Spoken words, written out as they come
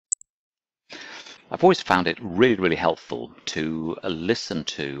I've always found it really, really helpful to listen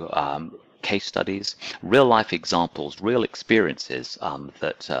to case studies, real life examples, real experiences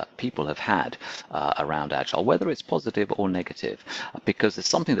that people have had around Agile, whether it's positive or negative, because it's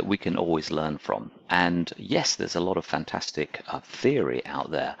something that we can always learn from. And yes, there's a lot of fantastic theory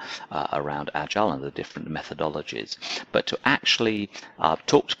out there around Agile and the different methodologies, but to actually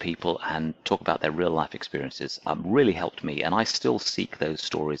talk to people and talk about their real life experiences really helped me, and I still seek those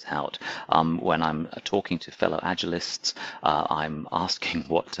stories out when I'm talking to fellow Agilists. I'm asking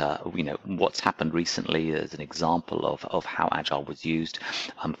what's happened recently as an example of how Agile was used.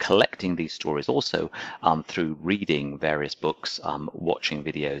 I'm collecting these stories also through reading various books, watching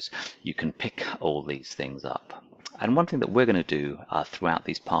videos. You can pick all these things up. And one thing that we're going to do throughout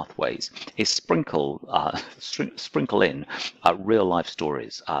these pathways is sprinkle in real life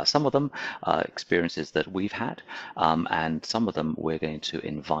stories. Some of them experiences that we've had, and some of them we're going to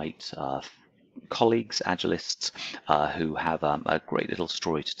invite colleagues, Agilists, who have a great little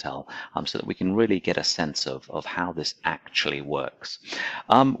story to tell, so that we can really get a sense of how this actually works.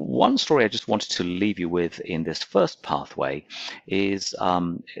 One story I just wanted to leave you with in this first pathway is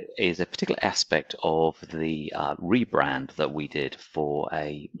a particular aspect of the rebrand that we did for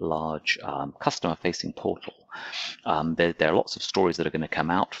a large customer-facing portal. There are lots of stories that are going to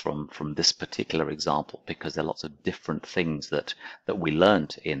come out from this particular example, because there are lots of different things that we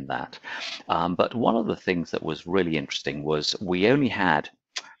learned in that. But one of the things that was really interesting was we only had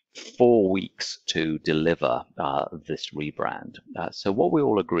 4 weeks to deliver this rebrand. So what we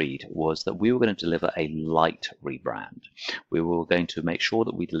all agreed was that we were going to deliver a light rebrand. We were going to make sure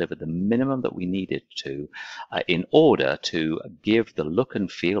that we delivered the minimum that we needed to in order to give the look and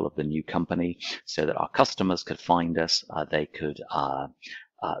feel of the new company, so that our customers could find us, they could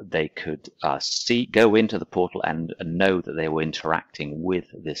go into the portal and know that they were interacting with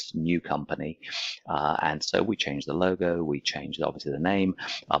this new company. And so we changed the logo, we changed obviously the name,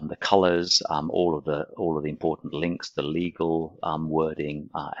 the colors, all of the important links, the legal wording,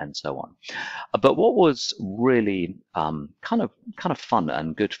 and so on. But what was really kind of fun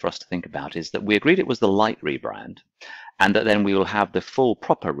and good for us to think about is that we agreed it was the light rebrand, and that then we will have the full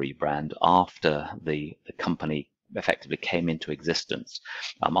proper rebrand after the company effectively came into existence,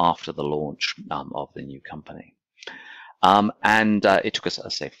 after the launch of the new company. And it took us, I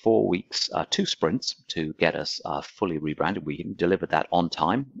say, 4 weeks, 2 sprints to get us fully rebranded. We delivered that on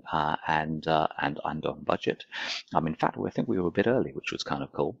time and on budget. In fact, I think we were a bit early, which was kind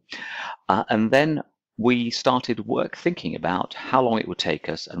of cool. And then we started thinking about how long it would take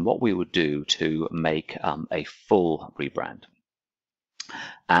us and what we would do to make a full rebrand.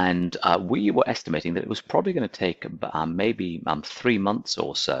 And we were estimating that it was probably going to take maybe 3 months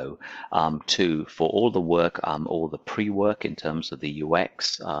or so for all the work, all the pre-work in terms of the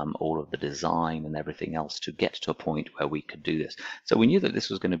UX, all of the design and everything else to get to a point where we could do this. So we knew that this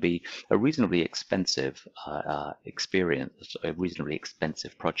was going to be a reasonably expensive experience, a reasonably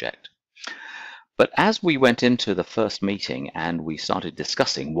expensive project. But as we went into the first meeting and we started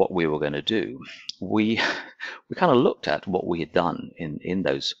discussing what we were going to do, we kind of looked at what we had done in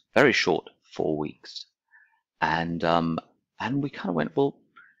those very short 4 weeks, and we kind of went, well,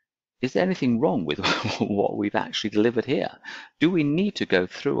 is there anything wrong with what we've actually delivered here? Do we need to go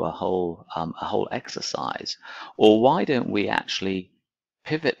through a whole exercise, or why don't we actually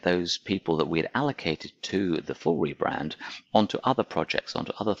pivot those people that we had allocated to the full rebrand onto other projects,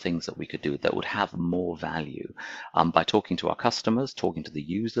 onto other things that we could do that would have more value, by talking to our customers, talking to the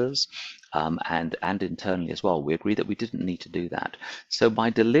users, and internally as well. We agreed that we didn't need to do that. So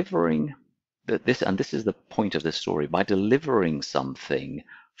by delivering this, and this is the point of this story, by delivering something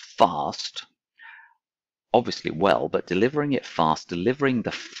fast, obviously well, but delivering it fast, delivering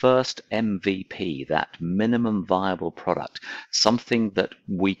the first MVP, that minimum viable product, something that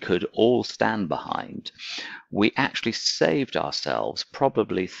we could all stand behind, we actually saved ourselves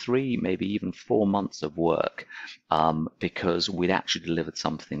probably 3, maybe even 4 months of work, because we'd actually delivered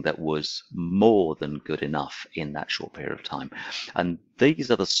something that was more than good enough in that short period of time. And these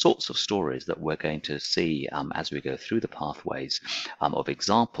are the sorts of stories that we're going to see as we go through the pathways, of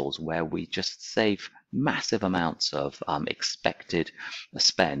examples where we just save massive amounts of expected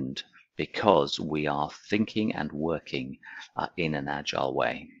spend because we are thinking and working in an agile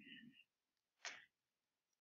way.